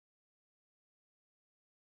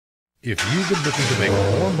If you've been looking to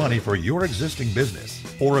make more money for your existing business,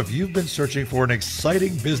 or if you've been searching for an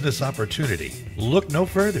exciting business opportunity, look no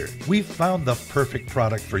further. We've found the perfect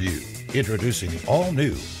product for you. Introducing the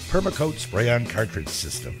all-new Permacoat Spray-On Cartridge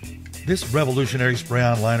System. This revolutionary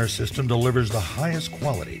spray-on liner system delivers the highest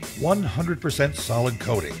quality, 100% solid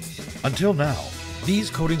coatings. Until now, these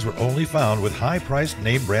coatings were only found with high-priced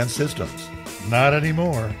name brand systems. Not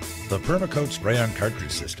anymore. The Permacoat Spray-On Cartridge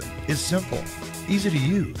System is simple, easy to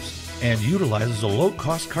use, and utilizes a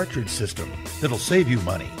low-cost cartridge system that'll save you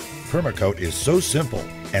money. Permacoat is so simple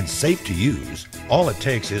and safe to use, all it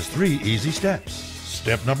takes is 3 easy steps.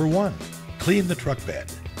 Step number 1, clean the truck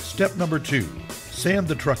bed. Step number 2, sand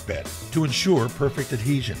the truck bed to ensure perfect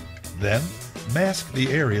adhesion. Then, mask the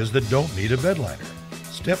areas that don't need a bed liner.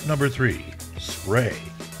 Step number 3, spray.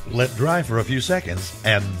 Let dry for a few seconds,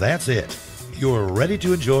 and that's it. You're ready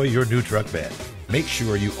to enjoy your new truck bed. Make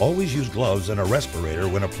sure you always use gloves and a respirator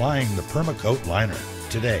when applying the Permacoat liner.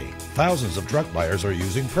 Today, thousands of truck buyers are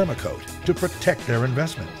using Permacoat to protect their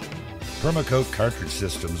investment. Permacoat cartridge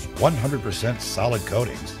systems' 100% solid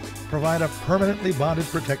coatings provide a permanently bonded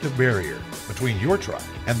protective barrier between your truck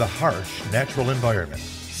and the harsh natural environment.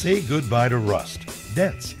 Say goodbye to rust,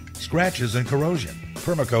 dents, scratches, and corrosion.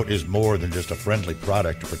 Permacoat is more than just a friendly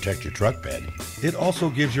product to protect your truck bed. It also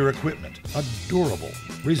gives your equipment a durable,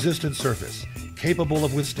 resistant surface capable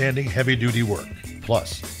of withstanding heavy-duty work.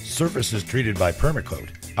 Plus, surfaces treated by Permacoat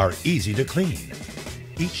are easy to clean.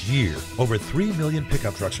 Each year, over 3 million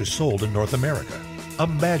pickup trucks are sold in North America.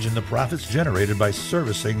 Imagine the profits generated by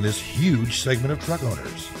servicing this huge segment of truck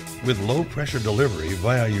owners. With low-pressure delivery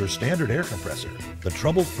via your standard air compressor, the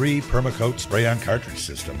trouble-free Permacoat Spray-On Cartridge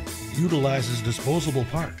System utilizes disposable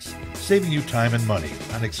parts, saving you time and money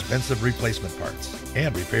on expensive replacement parts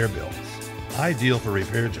and repair bills. Ideal for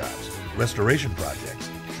repair jobs, restoration projects,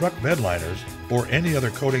 truck bed liners, or any other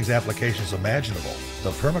coatings applications imaginable,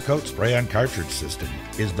 the Permacoat Spray-On Cartridge System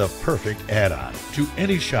is the perfect add-on to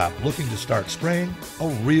any shop looking to start spraying a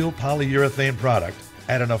real polyurethane product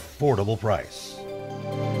at an affordable price.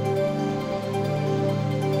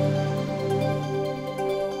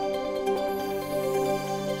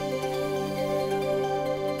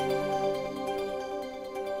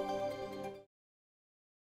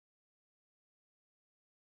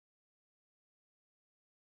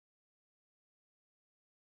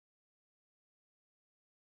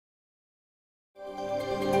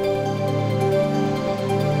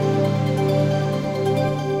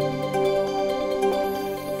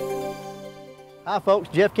 Hi folks,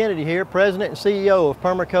 Jeff Kennedy here, President and CEO of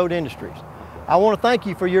Permacoat Industries. I want to thank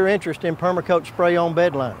you for your interest in Permacoat spray-on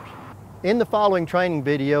bed liners. In the following training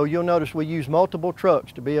video, you'll notice we use multiple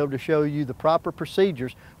trucks to be able to show you the proper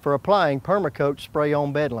procedures for applying Permacoat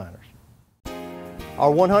spray-on bed liners.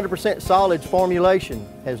 Our 100% solids formulation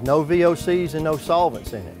has no VOCs and no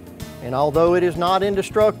solvents in it. And although it is not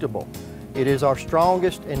indestructible, it is our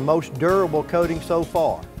strongest and most durable coating so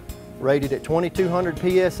far, rated at 2200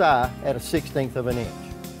 PSI at a 1/16 of an inch.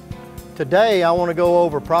 Today I want to go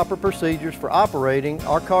over proper procedures for operating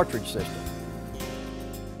our cartridge system.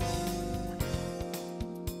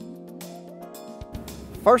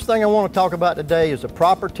 First thing I want to talk about today is the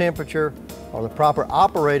proper temperature or the proper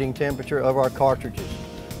operating temperature of our cartridges.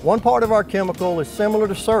 One part of our chemical is similar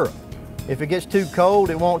to syrup. If it gets too cold,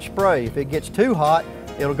 it won't spray. If it gets too hot,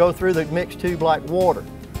 it'll go through the mixed tube like water.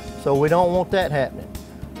 So we don't want that happening.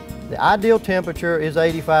 The ideal temperature is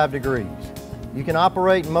 85 degrees. You can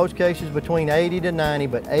operate in most cases between 80 to 90,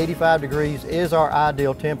 but 85 degrees is our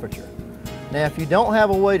ideal temperature. Now, if you don't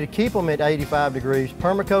have a way to keep them at 85 degrees,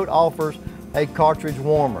 Permacoat offers a cartridge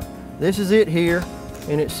warmer. This is it here,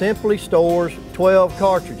 and it simply stores 12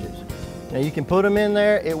 cartridges. Now, you can put them in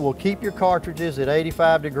there. It will keep your cartridges at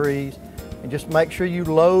 85 degrees, and just make sure you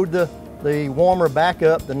load the warmer back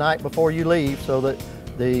up the night before you leave so that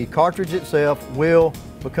the cartridge itself will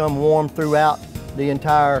become warm throughout the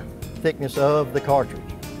entire thickness of the cartridge.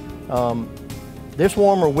 This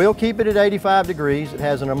warmer will keep it at 85 degrees. It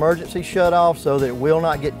has an emergency shut-off so that it will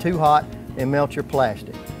not get too hot and melt your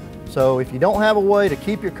plastic. So if you don't have a way to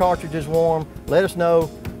keep your cartridges warm, let us know.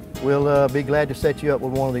 We'll be glad to set you up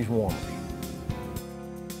with one of these warmers.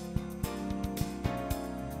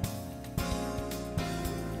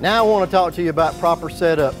 Now I want to talk to you about proper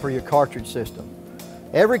setup for your cartridge system.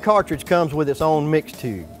 Every cartridge comes with its own mix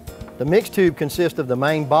tube. The mix tube consists of the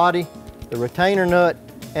main body, the retainer nut,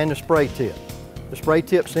 and the spray tip. The spray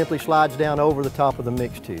tip simply slides down over the top of the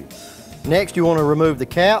mix tube. Next, you want to remove the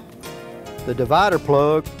cap, the divider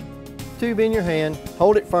plug, tube in your hand,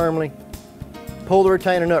 hold it firmly, pull the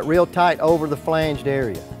retainer nut real tight over the flanged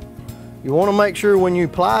area. You want to make sure when you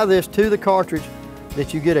apply this to the cartridge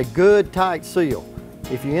that you get a good tight seal.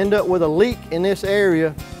 If you end up with a leak in this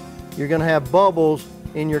area, you're going to have bubbles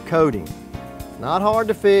in your coating. Not hard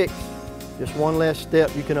to fix, just one less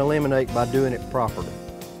step you can eliminate by doing it properly.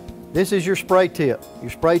 This is your spray tip. Your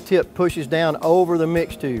spray tip pushes down over the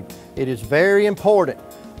mix tube. It is very important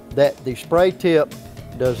that the spray tip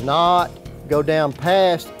does not go down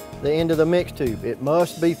past the end of the mix tube. It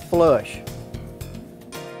must be flush.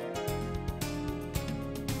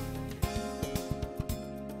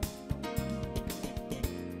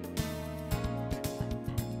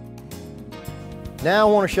 Now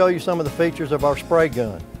I want to show you some of the features of our spray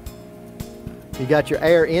gun. You got your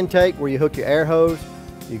air intake where you hook your air hose.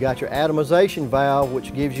 You got your atomization valve,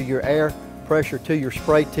 which gives you your air pressure to your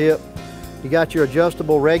spray tip. You got your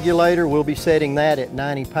adjustable regulator. We'll be setting that at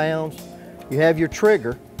 90 pounds. You have your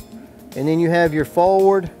trigger, and then you have your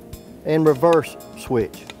forward and reverse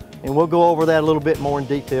switch. And we'll go over that a little bit more in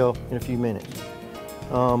detail in a few minutes.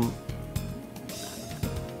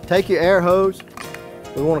 Take your air hose.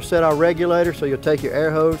 We want to set our regulator, so you'll take your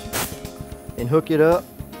air hose and hook it up,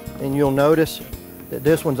 and you'll notice that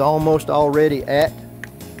this one's almost already at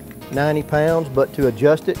 90 pounds, but to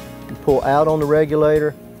adjust it, you pull out on the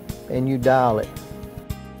regulator and you dial it.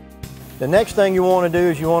 The next thing you want to do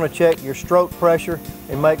is you want to check your stroke pressure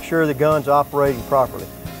and make sure the gun's operating properly.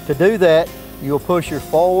 To do that, you'll push your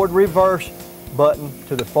forward reverse button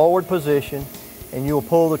to the forward position, and you will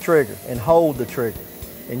pull the trigger and hold the trigger,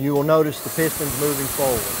 and you will notice the pistons moving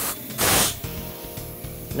forward.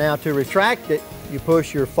 Now to retract it, you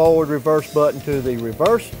push your forward reverse button to the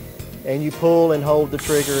reverse, and you pull and hold the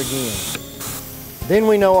trigger again. Then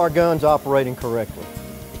we know our gun's operating correctly.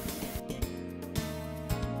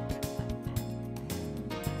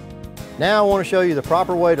 Now I want to show you the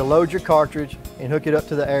proper way to load your cartridge and hook it up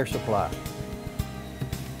to the air supply.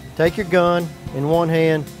 Take your gun in one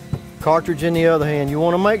hand, cartridge in the other hand. You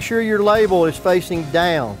want to make sure your label is facing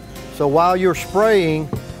down, so while you're spraying,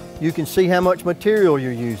 you can see how much material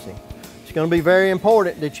you're using. It's going to be very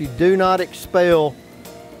important that you do not expel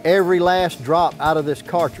every last drop out of this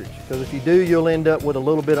cartridge, because if you do, you'll end up with a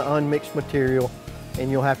little bit of unmixed material and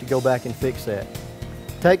you'll have to go back and fix that.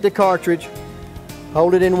 Take the cartridge,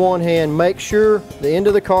 hold it in one hand, make sure the end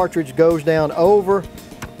of the cartridge goes down over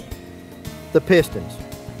the pistons.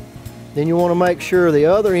 Then you want to make sure the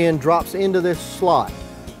other end drops into this slot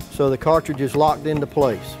so the cartridge is locked into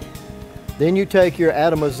place. Then you take your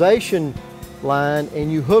atomization line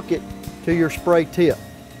and you hook it to your spray tip.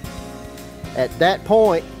 At that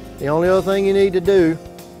point, the only other thing you need to do,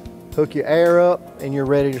 hook your air up and you're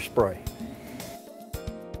ready to spray.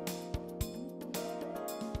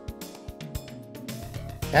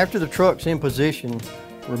 After the truck's in position,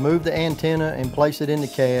 remove the antenna and place it in the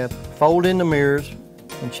cab, fold in the mirrors,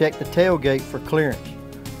 and check the tailgate for clearance.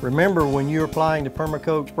 Remember, when you're applying the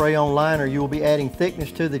Perma spray-on liner, you will be adding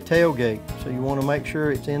thickness to the tailgate, so you want to make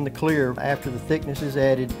sure it's in the clear after the thickness is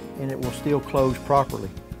added, and it will still close properly.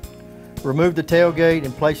 Remove the tailgate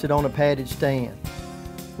and place it on a padded stand.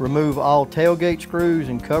 Remove all tailgate screws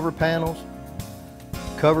and cover panels.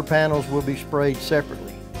 Cover panels will be sprayed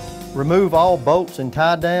separately. Remove all bolts and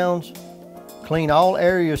tie downs. Clean all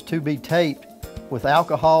areas to be taped with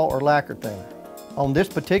alcohol or lacquer thinner. On this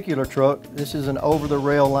particular truck, this is an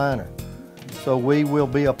over-the-rail liner, so we will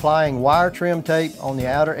be applying wire trim tape on the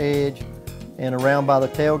outer edge and around by the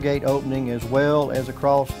tailgate opening, as well as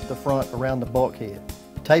across the front around the bulkhead.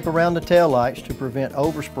 Tape around the tail lights to prevent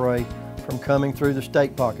overspray from coming through the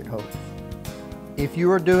stake pocket holes. If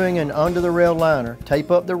you are doing an under-the-rail liner,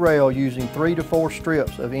 tape up the rail using 3 to 4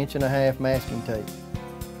 strips of 1.5" masking tape.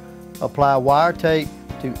 Apply wire tape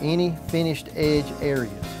to any finished edge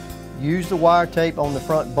areas. Use the wire tape on the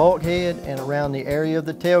front bulkhead and around the area of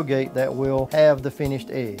the tailgate that will have the finished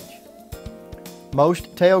edge.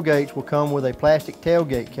 Most tailgates will come with a plastic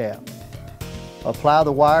tailgate cap. Apply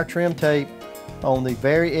the wire trim tape on the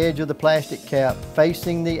very edge of the plastic cap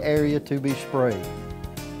facing the area to be sprayed.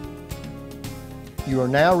 You are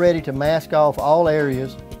now ready to mask off all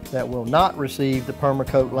areas that will not receive the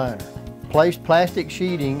Permacoat liner. Place plastic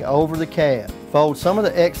sheeting over the cab. Fold some of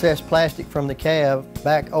the excess plastic from the cab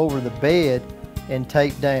back over the bed and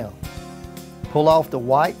tape down. Pull off the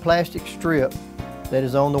white plastic strip that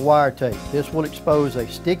is on the wire tape. This will expose a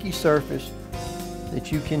sticky surface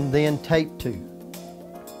that you can then tape to.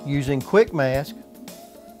 Using quick mask,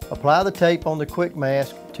 apply the tape on the quick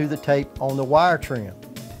mask to the tape on the wire trim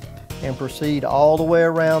and proceed all the way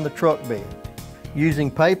around the truck bed. Using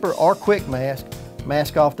paper or quick mask,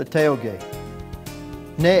 mask off the tailgate.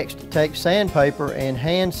 Next, take sandpaper and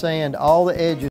hand sand all the edges